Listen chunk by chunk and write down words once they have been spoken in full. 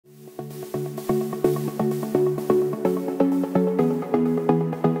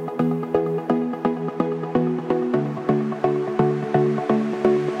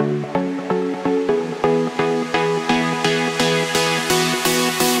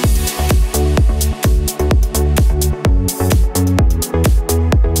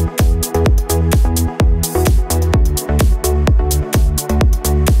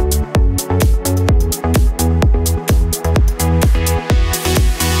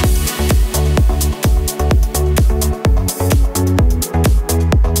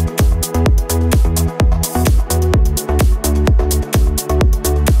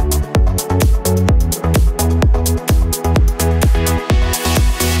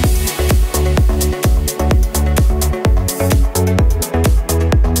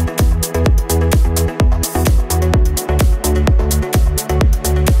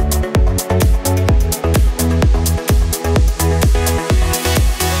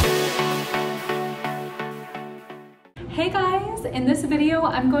in this video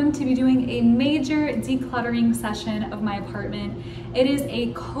I'm going to be doing a major decluttering session of my apartment. It is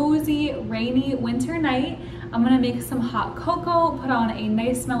a cozy, rainy winter night. I'm gonna make some hot cocoa, put on a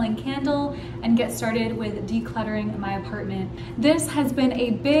nice smelling candle, and get started with decluttering my apartment. This has been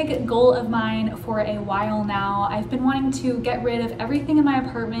a big goal of mine for a while now. I've been wanting to get rid of everything in my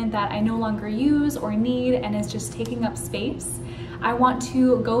apartment that I no longer use or need and is just taking up space. I want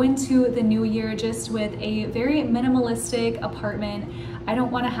to go into the new year just with a very minimalistic apartment. I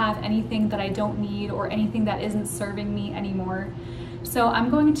don't want to have anything that I don't need or anything that isn't serving me anymore. So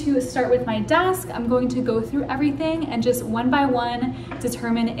I'm going to start with my desk. I'm going to go through everything and just one by one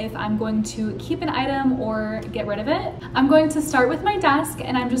determine if I'm going to keep an item or get rid of it. I'm going to start with my desk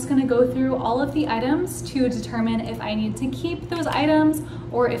and I'm just going to go through all of the items to determine if I need to keep those items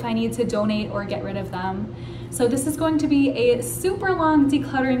or if I need to donate or get rid of them. So this is going to be a super long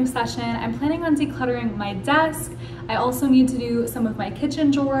decluttering session. I'm planning on decluttering my desk. I also need to do some of my kitchen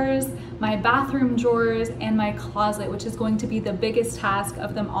drawers, my bathroom drawers, and my closet, which is going to be the biggest task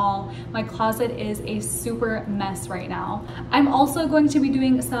of them all. My closet is a super mess right now. I'm also going to be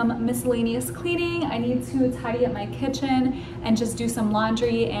doing some miscellaneous cleaning. I need to tidy up my kitchen and just do some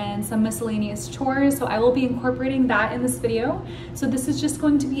laundry and some miscellaneous chores. So I will be incorporating that in this video. So this is just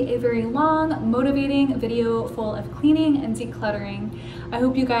going to be a very long, motivating video full of cleaning and decluttering. I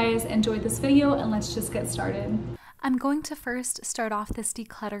hope you guys enjoyed this video and let's just get started. I'm going to first start off this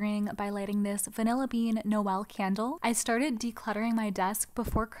decluttering by lighting this Vanilla Bean Noel candle. I started decluttering my desk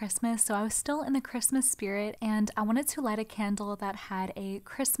before Christmas, so I was still in the Christmas spirit and I wanted to light a candle that had a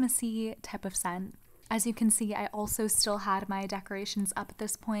Christmassy type of scent. As you can see, I also still had my decorations up at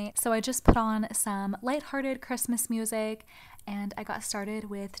this point, so I just put on some lighthearted Christmas music and I got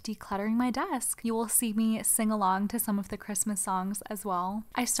started with decluttering my desk. You will see me sing along to some of the Christmas songs as well.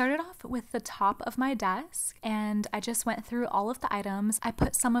 I started off with the top of my desk and I just went through all of the items. I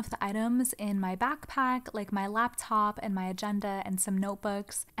put some of the items in my backpack, like my laptop and my agenda and some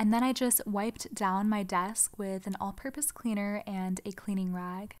notebooks, and then I just wiped down my desk with an all-purpose cleaner and a cleaning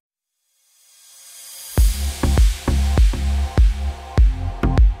rag.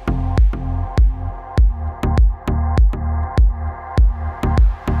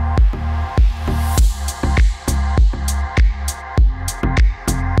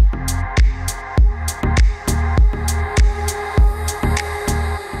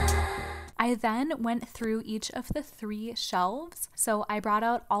 I then went through each of the 3 shelves. So I brought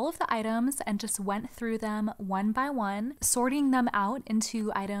out all of the items and just went through them one by one, sorting them out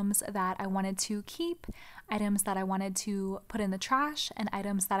into items that I wanted to keep, items that I wanted to put in the trash, and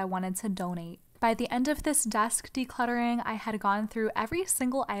items that I wanted to donate. By the end of this desk decluttering, I had gone through every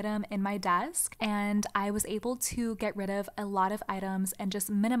single item in my desk and I was able to get rid of a lot of items and just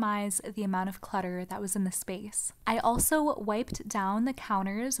minimize the amount of clutter that was in the space. I also wiped down the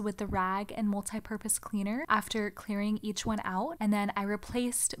counters with the rag and multi-purpose cleaner after clearing each one out, and then I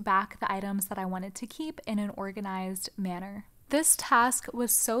replaced back the items that I wanted to keep in an organized manner. This task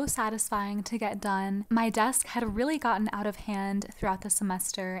was so satisfying to get done. My desk had really gotten out of hand throughout the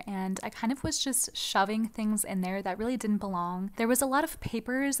semester and I kind of was just shoving things in there that really didn't belong. There was a lot of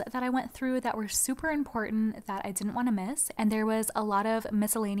papers that I went through that were super important that I didn't want to miss, and there was a lot of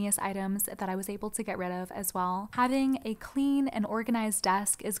miscellaneous items that I was able to get rid of as well. Having a clean and organized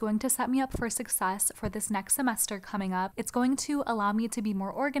desk is going to set me up for success for this next semester coming up. It's going to allow me to be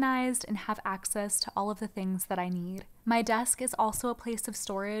more organized and have access to all of the things that I need. My desk is also a place of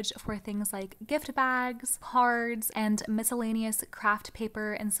storage for things like gift bags, cards, and miscellaneous craft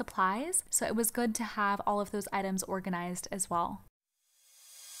paper and supplies, so it was good to have all of those items organized as well.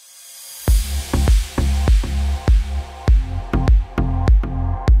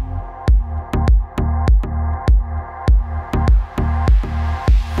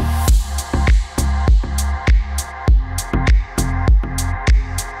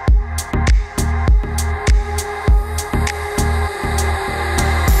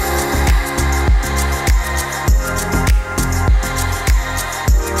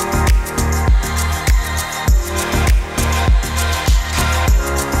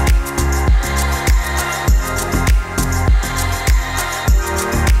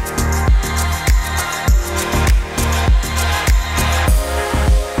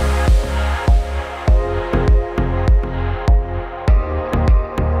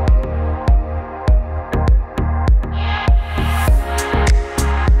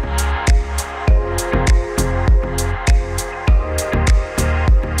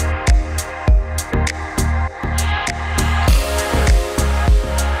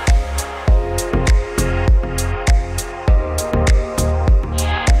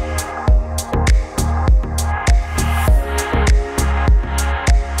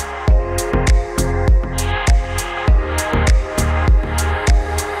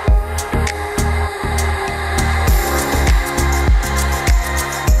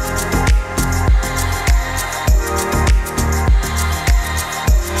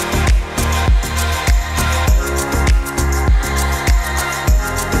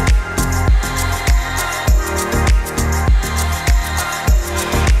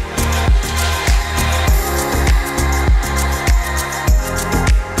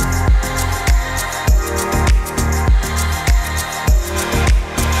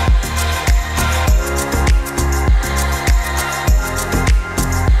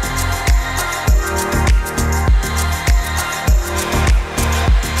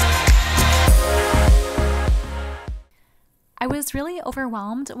 was really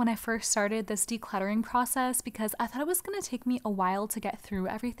overwhelmed when I first started this decluttering process because I thought it was going to take me a while to get through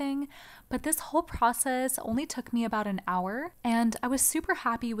everything, but this whole process only took me about an hour, and I was super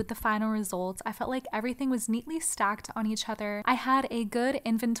happy with the final results. I felt like everything was neatly stacked on each other. I had a good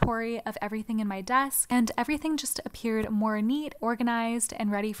inventory of everything in my desk, and everything just appeared more neat, organized,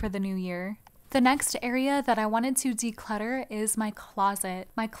 and ready for the new year. The next area that I wanted to declutter is my closet.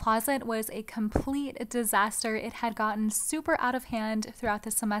 My closet was a complete disaster. It had gotten super out of hand throughout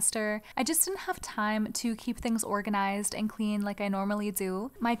the semester. I just didn't have time to keep things organized and clean like I normally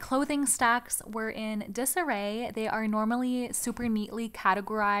do. My clothing stacks were in disarray. They are normally super neatly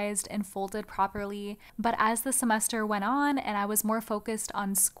categorized and folded properly, but as the semester went on and I was more focused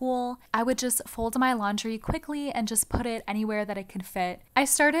on school, I would just fold my laundry quickly and just put it anywhere that it could fit. I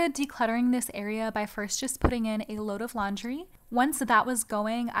started decluttering this area by first just putting in a load of laundry. Once that was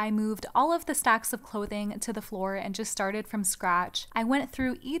going, I moved all of the stacks of clothing to the floor and just started from scratch. I went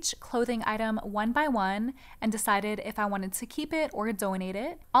through each clothing item one by one and decided if I wanted to keep it or donate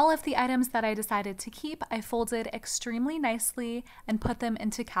it. All of the items that I decided to keep, I folded extremely nicely and put them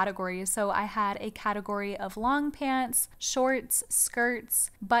into categories. So I had a category of long pants, shorts, skirts,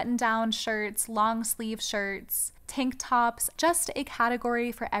 button-down shirts, long sleeve shirts, tank tops, just a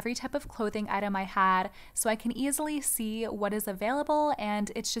category for every type of clothing item I had, so I can easily see what is available,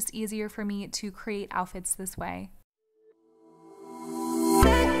 and it's just easier for me to create outfits this way.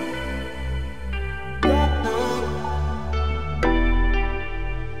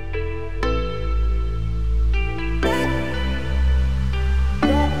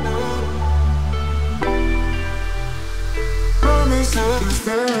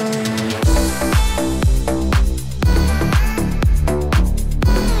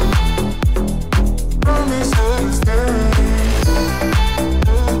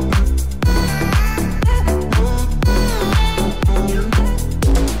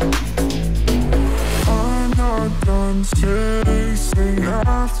 Chasing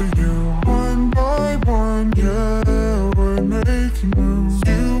after you, one by one, yeah, we're making moves.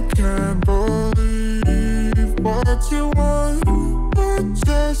 You can't believe what you want, but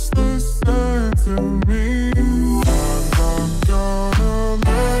just listen to me. I'm not gonna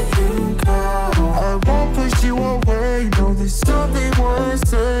let you go. I won't push you away, no, there's something worth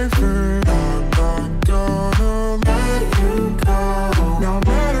saving. I'm not gonna let you go. No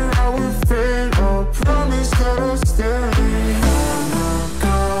matter how we fade, I promise that I'll stay.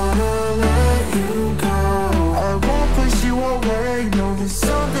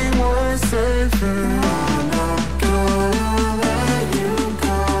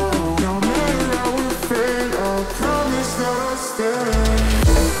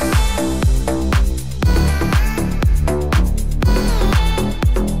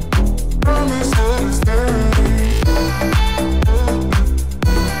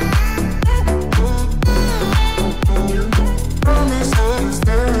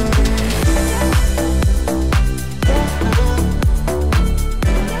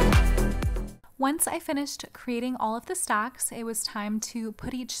 Once I finished creating all of the stacks, it was time to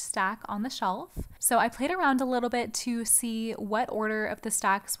put each stack on the shelf. So I played around a little bit to see what order of the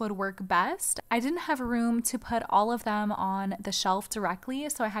stacks would work best. I didn't have room to put all of them on the shelf directly,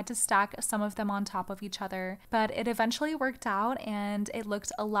 so I had to stack some of them on top of each other. But it eventually worked out and it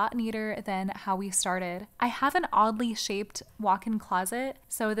looked a lot neater than how we started. I have an oddly shaped walk-in closet,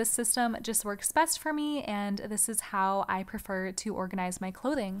 so this system just works best for me, and this is how I prefer to organize my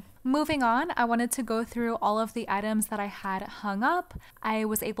clothing. Moving on, I wanted to go through all of the items that I had hung up. I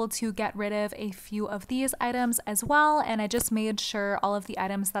was able to get rid of a few of these items as well, and I just made sure all of the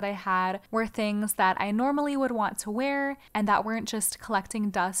items that I had were things that I normally would want to wear and that weren't just collecting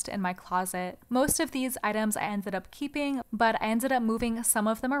dust in my closet. Most of these items I ended up keeping, but I ended up moving some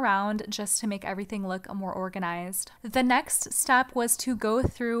of them around just to make everything look more organized. The next step was to go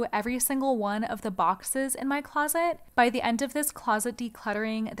through every single one of the boxes in my closet. By the end of this closet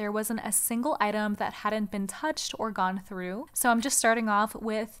decluttering, there wasn't a single item that hadn't been touched or gone through. So I'm just starting off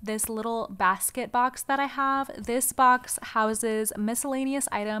with this little basket box that I have. This box houses miscellaneous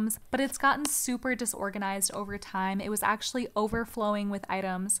items, but it's gotten super disorganized over time. It was actually overflowing with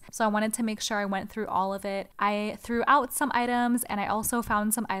items. So I wanted to make sure I went through all of it. I threw out some items, and I also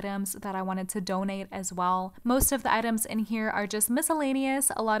found some items that I wanted to donate as well. Most of the items in here are just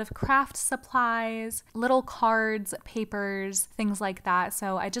miscellaneous, a lot of craft supplies, little cards, papers, things like that.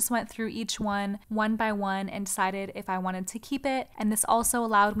 So I just went through each one by one and decided if I wanted to keep it. And this also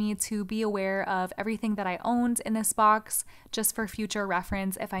allowed me to be aware of everything that I owned in this box, just for future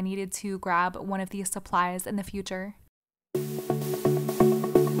reference if I needed to grab one of these supplies in the future.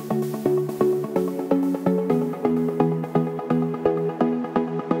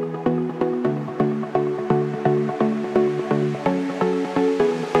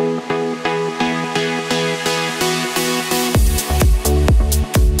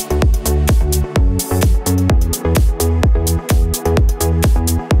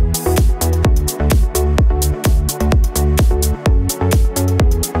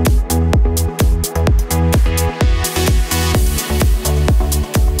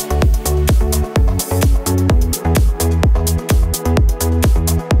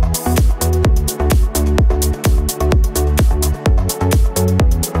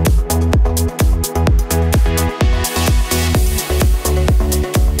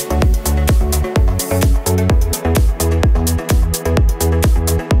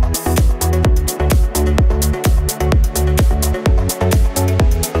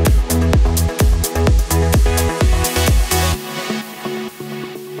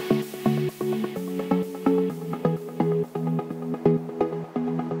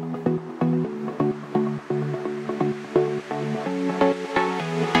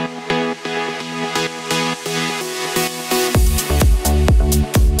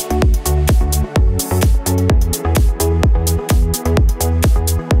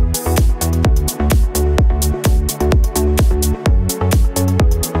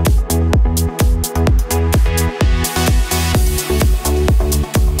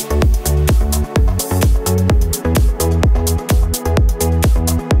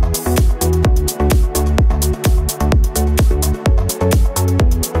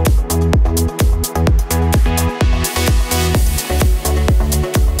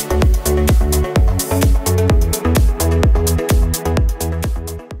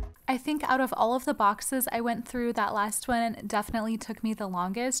 of the boxes I went through, that last one definitely took me the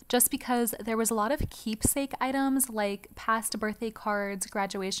longest just because there was a lot of keepsake items like past birthday cards,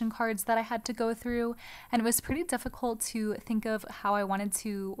 graduation cards that I had to go through, and it was pretty difficult to think of how I wanted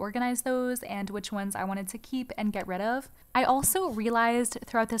to organize those and which ones I wanted to keep and get rid of. I also realized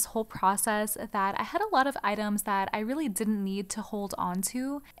throughout this whole process that I had a lot of items that I really didn't need to hold on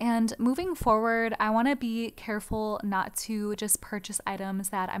to, and moving forward, I want to be careful not to just purchase items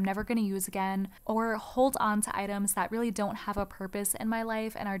that I'm never going to use again or hold on to items that really don't have a purpose in my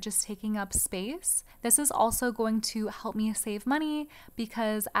life and are just taking up space. This is also going to help me save money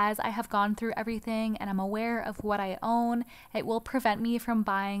because as I have gone through everything and I'm aware of what I own, it will prevent me from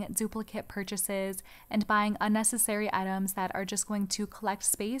buying duplicate purchases and buying unnecessary items that are just going to collect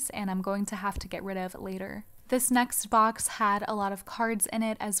space and I'm going to have to get rid of later. This next box had a lot of cards in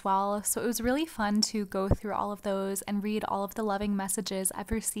it as well, so it was really fun to go through all of those and read all of the loving messages I've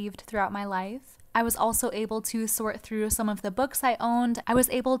received throughout my life. I was also able to sort through some of the books I owned. I was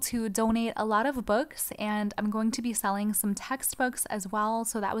able to donate a lot of books, and I'm going to be selling some textbooks as well,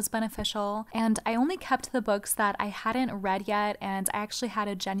 so that was beneficial. And I only kept the books that I hadn't read yet, and I actually had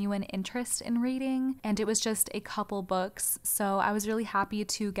a genuine interest in reading, and it was just a couple books, so I was really happy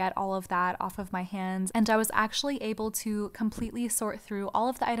to get all of that off of my hands. And I was actually able to completely sort through all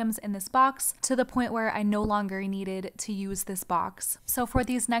of the items in this box to the point where I no longer needed to use this box. So for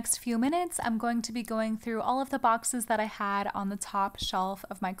these next few minutes, I'm going to be going through all of the boxes that I had on the top shelf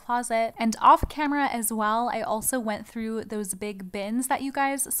of my closet, and off camera as well. I also went through those big bins that you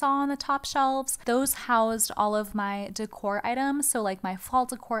guys saw on the top shelves. Those housed all of my decor items, so like my fall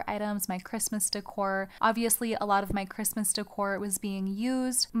decor items, my Christmas decor. Obviously a lot of my Christmas decor was being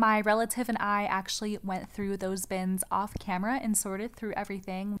used. My relative and I actually went through those bins off camera and sorted through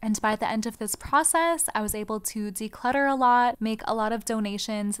everything, and by the end of this process I was able to declutter a lot, make a lot of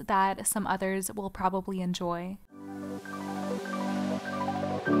donations that some others will probably enjoy.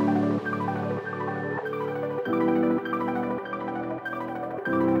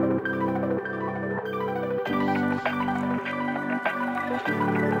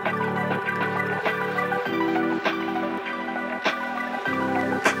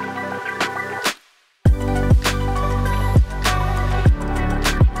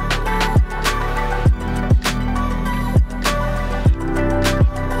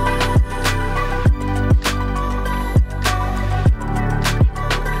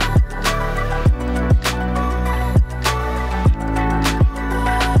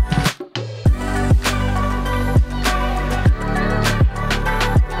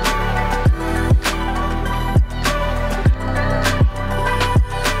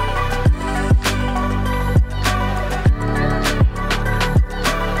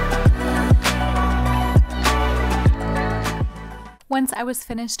 Once I was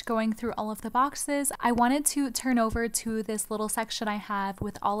finished going through all of the boxes, I wanted to turn over to this little section I have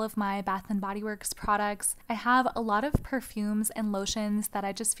with all of my Bath & Body Works products. I have a lot of perfumes and lotions that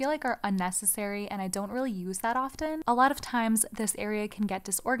I just feel like are unnecessary and I don't really use that often. A lot of times this area can get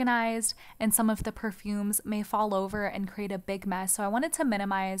disorganized and some of the perfumes may fall over and create a big mess, so I wanted to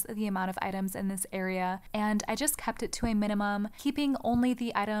minimize the amount of items in this area, and I just kept it to a minimum, keeping only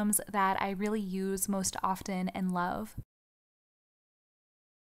the items that I really use most often and love.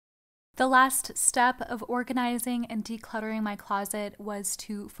 The last step of organizing and decluttering my closet was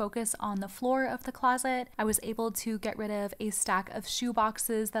to focus on the floor of the closet. I was able to get rid of a stack of shoe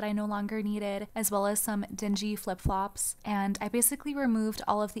boxes that I no longer needed, as well as some dingy flip-flops, and I basically removed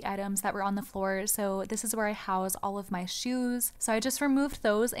all of the items that were on the floor. So this is where I house all of my shoes. So I just removed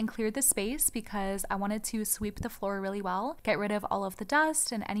those and cleared the space because I wanted to sweep the floor really well, get rid of all of the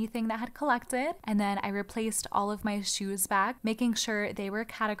dust and anything that had collected, and then I replaced all of my shoes back, making sure they were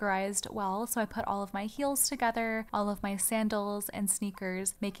categorized well. So I put all of my heels together, all of my sandals and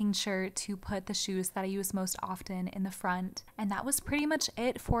sneakers, making sure to put the shoes that I use most often in the front. And that was pretty much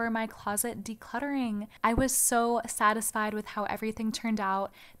it for my closet decluttering. I was so satisfied with how everything turned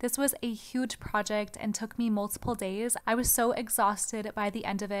out. This was a huge project and took me multiple days. I was so exhausted by the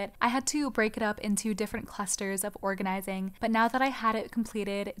end of it. I had to break it up into different clusters of organizing, but now that I had it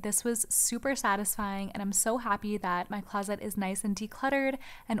completed, this was super satisfying, and I'm so happy that my closet is nice and decluttered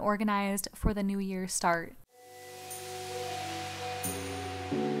and organized for the new year start.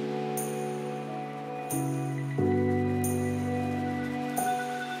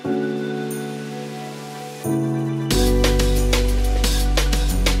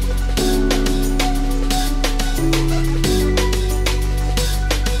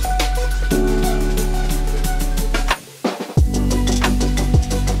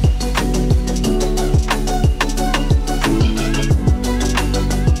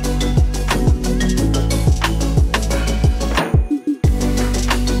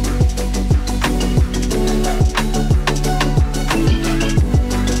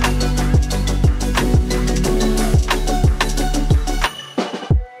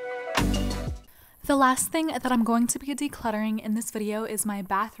 last thing that I'm going to be decluttering in this video is my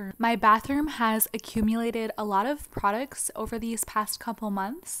bathroom. My bathroom has accumulated a lot of products over these past couple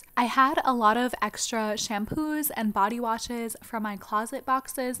months. I had a lot of extra shampoos and body washes from my closet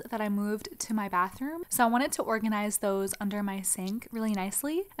boxes that I moved to my bathroom. So I wanted to organize those under my sink really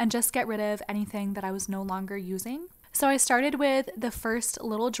nicely and just get rid of anything that I was no longer using. So I started with the first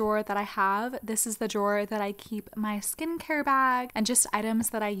little drawer that I have. This is the drawer that I keep my skincare bag and just items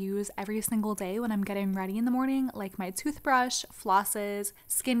that I use every single day when I'm getting ready in the morning, like my toothbrush, flosses,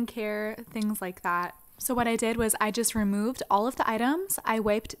 skincare, things like that. So what I did was I just removed all of the items. I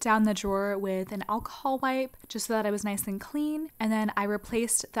wiped down the drawer with an alcohol wipe just so that it was nice and clean. And then I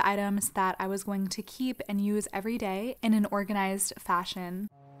replaced the items that I was going to keep and use every day in an organized fashion.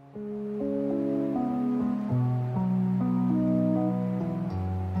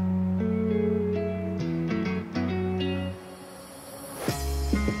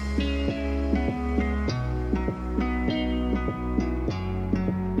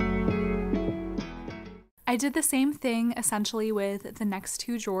 I did the same thing essentially with the next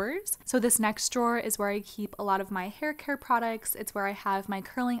two drawers. So this next drawer is where I keep a lot of my hair care products. It's where I have my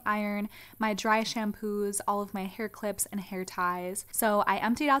curling iron, my dry shampoos, all of my hair clips and hair ties. So I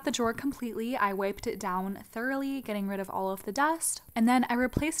emptied out the drawer completely. I wiped it down thoroughly, getting rid of all of the dust. And then I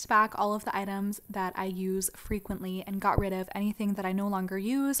replaced back all of the items that I use frequently and got rid of anything that I no longer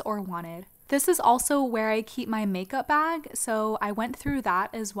use or wanted. This is also where I keep my makeup bag, so I went through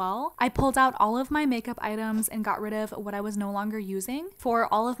that as well. I pulled out all of my makeup items and got rid of what I was no longer using.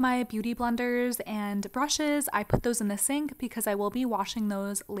 For all of my beauty blenders and brushes, I put those in the sink because I will be washing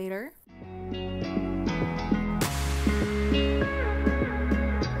those later.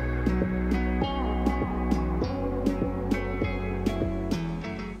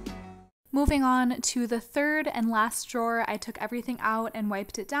 Moving on to the third and last drawer, I took everything out and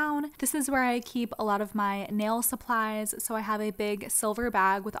wiped it down. This is where I keep a lot of my nail supplies. So I have a big silver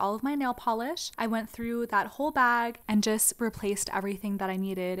bag with all of my nail polish. I went through that whole bag and just replaced everything that I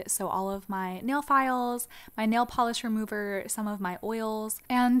needed. So all of my nail files, my nail polish remover, some of my oils,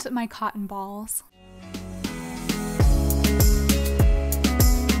 and my cotton balls.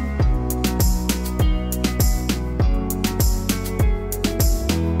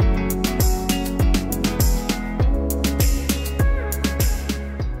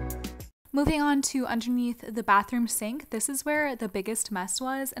 Moving on to underneath the bathroom sink, this is where the biggest mess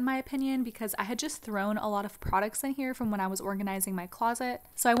was, in my opinion, because I had just thrown a lot of products in here from when I was organizing my closet.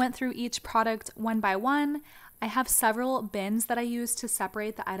 So I went through each product one by one. I have several bins that I use to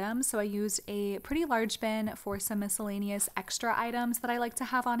separate the items. So I used a pretty large bin for some miscellaneous extra items that I like to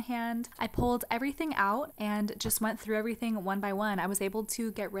have on hand. I pulled everything out and just went through everything one by one. I was able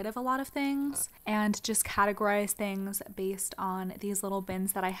to get rid of a lot of things and just categorize things based on these little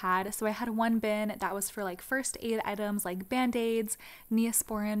bins that I had. So I had one bin that was for like first aid items like Band-Aids,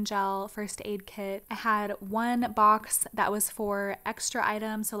 Neosporin gel, first aid kit. I had one box that was for extra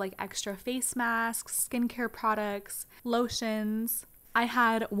items, so like extra face masks, skincare products, lotions. I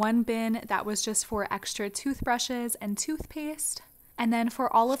had one bin that was just for extra toothbrushes and toothpaste. And then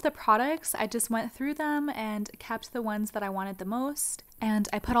for all of the products, I just went through them and kept the ones that I wanted the most. And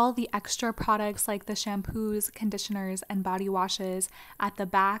I put all the extra products like the shampoos, conditioners, and body washes at the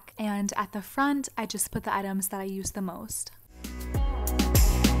back. And at the front, I just put the items that I use the most.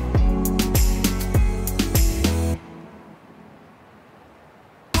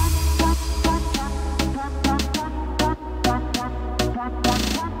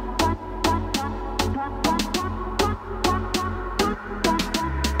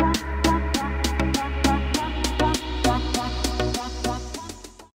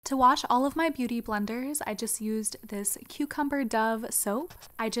 To wash all of my beauty blenders, I just used this Cucumber Dove soap.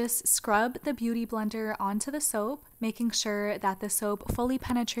 I just scrub the beauty blender onto the soap, making sure that the soap fully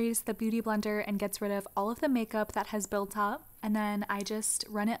penetrates the beauty blender and gets rid of all of the makeup that has built up. And then I just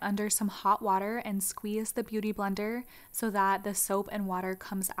run it under some hot water and squeeze the beauty blender so that the soap and water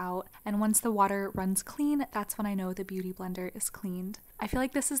comes out. And once the water runs clean, that's when I know the beauty blender is cleaned. I feel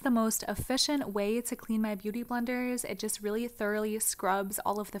like this is the most efficient way to clean my beauty blenders. It just really thoroughly scrubs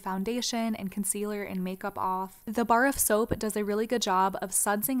all of the foundation and concealer and makeup off. The bar of soap does a really good job of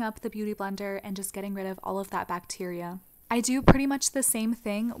sudsing up the beauty blender and just getting rid of all of that bacteria. I do pretty much the same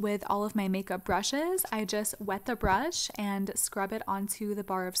thing with all of my makeup brushes. I just wet the brush and scrub it onto the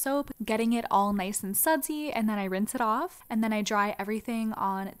bar of soap, getting it all nice and sudsy, and then I rinse it off, and then I dry everything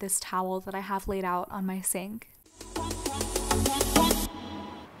on this towel that I have laid out on my sink.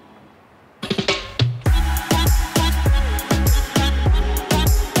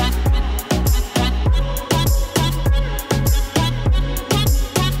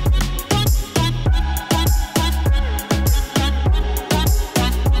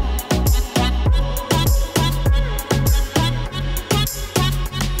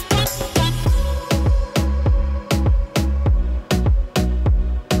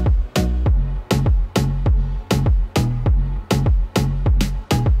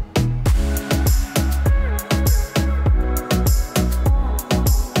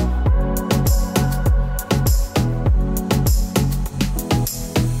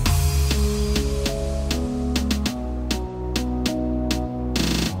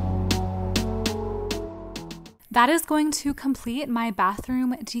 That is going to complete my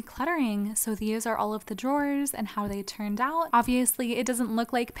bathroom decluttering. So these are all of the drawers and how they turned out. Obviously, it doesn't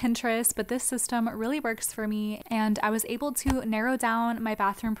look like Pinterest, but this system really works for me. And I was able to narrow down my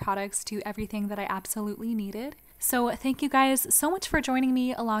bathroom products to everything that I absolutely needed. So thank you guys so much for joining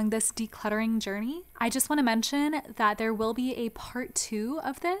me along this decluttering journey. I just want to mention that there will be a part 2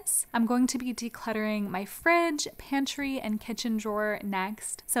 of this. I'm going to be decluttering my fridge, pantry, and kitchen drawer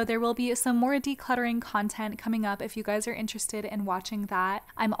next. So there will be some more decluttering content coming up if you guys are interested in watching that.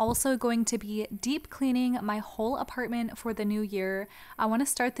 I'm also going to be deep cleaning my whole apartment for the new year. I want to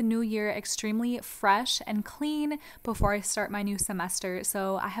start the new year extremely fresh and clean before I start my new semester.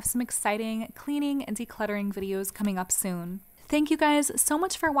 So I have some exciting cleaning and decluttering videos coming up soon. Thank you guys so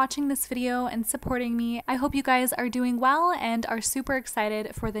much for watching this video and supporting me. I hope you guys are doing well and are super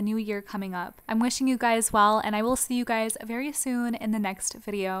excited for the new year coming up. I'm wishing you guys well, and I will see you guys very soon in the next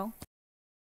video.